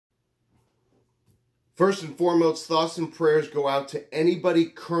First and foremost, thoughts and prayers go out to anybody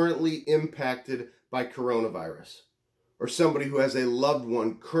currently impacted by coronavirus or somebody who has a loved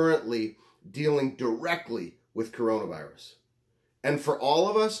one currently dealing directly with coronavirus. And for all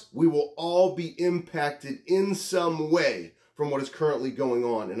of us, we will all be impacted in some way from what is currently going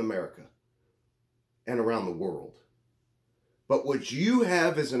on in America and around the world. But what you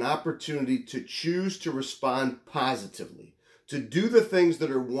have is an opportunity to choose to respond positively, to do the things that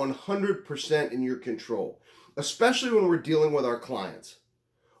are 100% in your control, especially when we're dealing with our clients.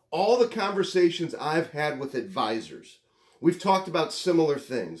 All the conversations I've had with advisors, we've talked about similar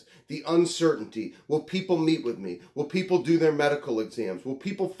things. The uncertainty. Will people meet with me? Will people do their medical exams? Will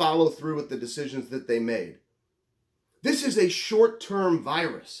people follow through with the decisions that they made? This is a short-term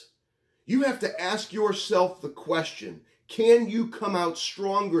virus. You have to ask yourself the question, can you come out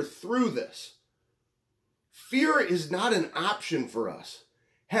stronger through this? Fear is not an option for us.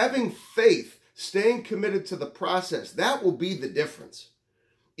 Having faith, staying committed to the process, that will be the difference.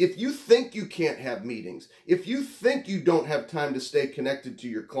 If you think you can't have meetings, if you think you don't have time to stay connected to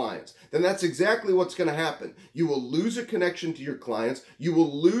your clients, then that's exactly what's going to happen. You will lose a connection to your clients, you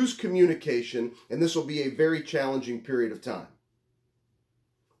will lose communication, and this will be a very challenging period of time.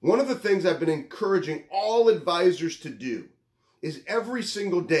 One of the things I've been encouraging all advisors to do is every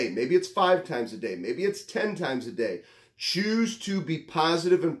single day, maybe it's 5 times a day, maybe it's 10 times a day, choose to be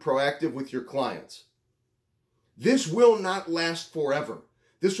positive and proactive with your clients. This will not last forever.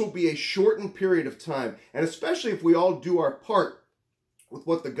 This will be a shortened period of time, and especially if we all do our part with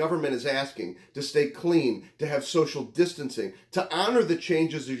what the government is asking, to stay clean, to have social distancing, to honor the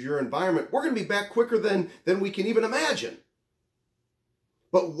changes of your environment, we're going to be back quicker than we can even imagine.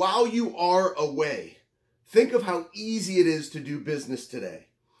 But while you are away, think of how easy it is to do business today.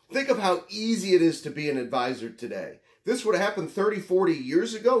 Think of how easy it is to be an advisor today. If this would have happened 30, 40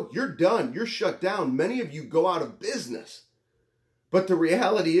 years ago, you're done. You're shut down. Many of you go out of business. But the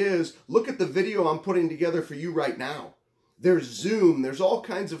reality is, look at the video I'm putting together for you right now. There's Zoom. There's all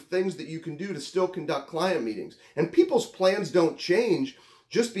kinds of things that you can do to still conduct client meetings. And people's plans don't change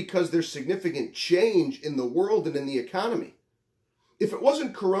just because there's significant change in the world and in the economy. If it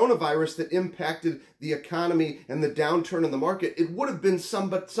wasn't coronavirus that impacted the economy and the downturn in the market, it would have been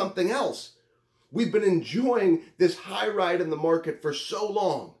something else. We've been enjoying this high ride in the market for so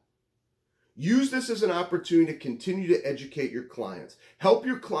long. Use this as an opportunity to continue to educate your clients. Help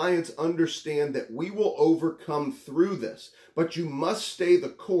your clients understand that we will overcome through this, but you must stay the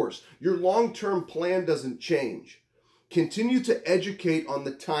course. Your long-term plan doesn't change. Continue to educate on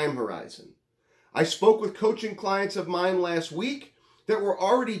the time horizon. I spoke with coaching clients of mine last week that were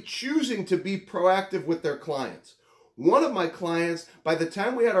already choosing to be proactive with their clients. One of my clients, by the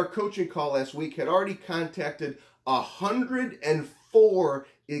time we had our coaching call last week, had already contacted 104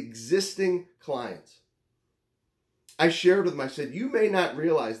 existing clients. I shared with them, I said, you may not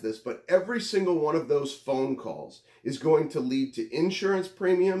realize this, but every single one of those phone calls is going to lead to insurance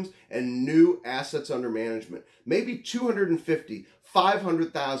premiums and new assets under management. Maybe 250,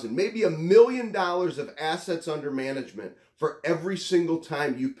 500,000, maybe $1 million of assets under management for every single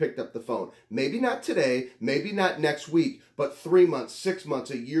time you picked up the phone. Maybe not today, maybe not next week, but 3 months, 6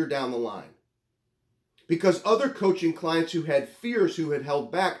 months, a year down the line. Because other coaching clients who had fears, who had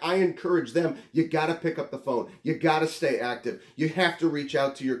held back, I encourage them, you got to pick up the phone. You got to stay active. You have to reach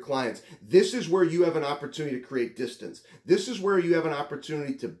out to your clients. This is where you have an opportunity to create distance. This is where you have an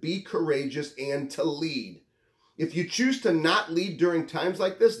opportunity to be courageous and to lead. If you choose to not lead during times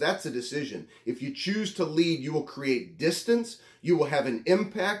like this, that's a decision. If you choose to lead, you will create distance, you will have an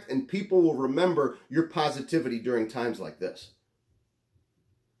impact, and people will remember your positivity during times like this.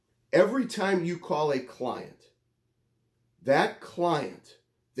 Every time you call a client, that client,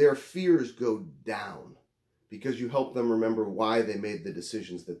 their fears go down because you help them remember why they made the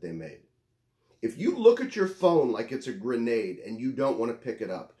decisions that they made. If you look at your phone like it's a grenade and you don't want to pick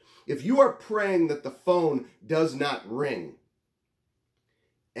it up, if you are praying that the phone does not ring,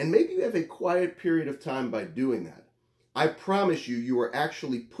 and maybe you have a quiet period of time by doing that, I promise you, you are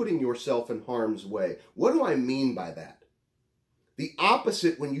actually putting yourself in harm's way. What do I mean by that? The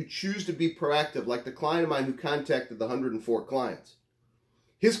opposite when you choose to be proactive, like the client of mine who contacted the 104 clients.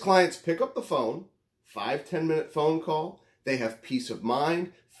 His clients pick up the phone, 5-10 minute phone call, they have peace of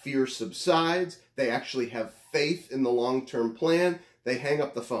mind, fear subsides, they actually have faith in the long-term plan, they hang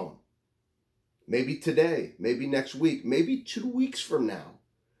up the phone. Maybe today, maybe next week, maybe 2 weeks from now,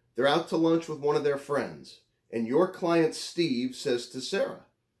 they're out to lunch with one of their friends, and your client Steve says to Sarah,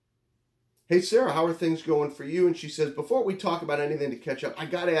 hey Sarah, how are things going for you? And she says, before we talk about anything to catch up, I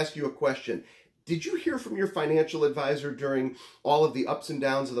got to ask you a question. Did you hear from your financial advisor during all of the ups and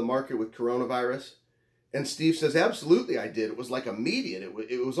downs of the market with coronavirus? And Steve says, absolutely, I did. It was like immediate.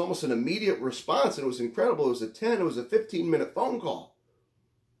 It was almost an immediate response, and it was incredible. It was it was a 15-minute phone call.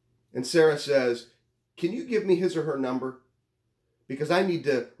 And Sarah says, can you give me his or her number? Because I need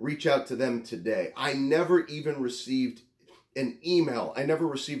to reach out to them today. I never even received an email. I never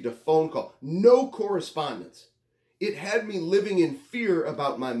received a phone call. No correspondence. It had me living in fear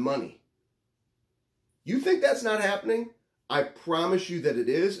about my money. You think that's not happening? I promise you that it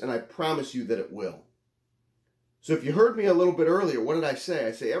is, and I promise you that it will. So if you heard me a little bit earlier, what did I say?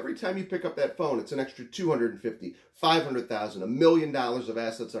 I say every time you pick up that phone, it's an extra $250,000, $500,000, $1 million of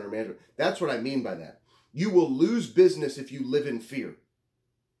assets under management. That's what I mean by that. You will lose business if you live in fear.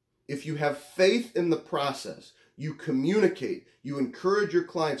 If you have faith in the process, you communicate, you encourage your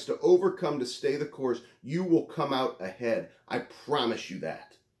clients to overcome, to stay the course, you will come out ahead. I promise you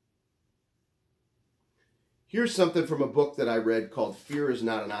that. Here's something from a book that I read called Fear is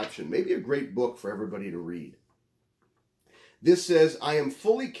Not an Option. Maybe a great book for everybody to read. This says, I am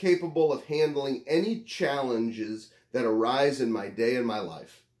fully capable of handling any challenges that arise in my day and my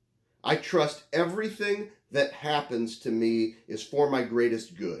life. I trust everything that happens to me is for my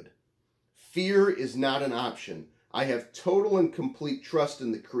greatest good. Fear is not an option. I have total and complete trust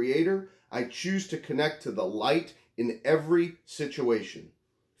in the Creator. I choose to connect to the light in every situation.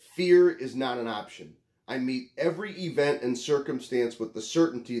 Fear is not an option. I meet every event and circumstance with the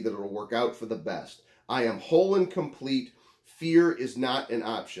certainty that it will work out for the best. I am whole and complete. Fear is not an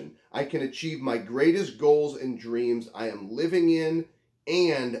option. I can achieve my greatest goals and dreams. I am living in,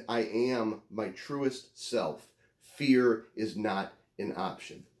 and I am my truest self. Fear is not an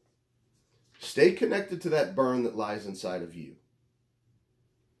option. Stay connected to that burn that lies inside of you.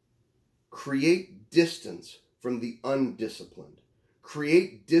 Create distance from the undisciplined.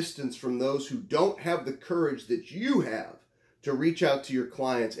 Create distance from those who don't have the courage that you have to reach out to your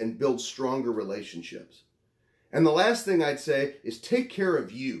clients and build stronger relationships. And the last thing I'd say is take care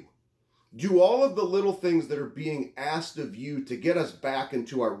of you. Do all of the little things that are being asked of you to get us back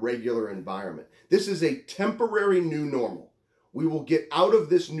into our regular environment. This is a temporary new normal. We will get out of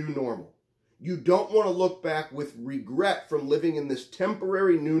this new normal. You don't want to look back with regret from living in this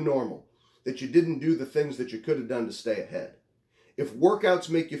temporary new normal, that you didn't do the things that you could have done to stay ahead. If workouts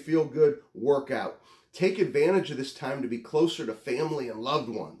make you feel good, work out. Take advantage of this time to be closer to family and loved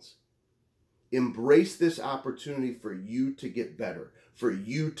ones. Embrace this opportunity for you to get better, for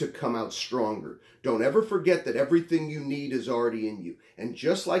you to come out stronger. Don't ever forget that everything you need is already in you. And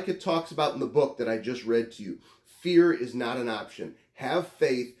just like it talks about in the book that I just read to you, fear is not an option. Have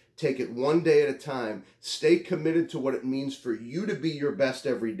faith. Take it one day at a time. Stay committed to what it means for you to be your best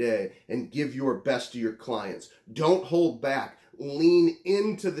every day and give your best to your clients. Don't hold back. Lean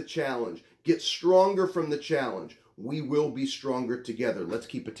into the challenge. Get stronger from the challenge. We will be stronger together. Let's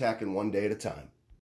keep attacking one day at a time.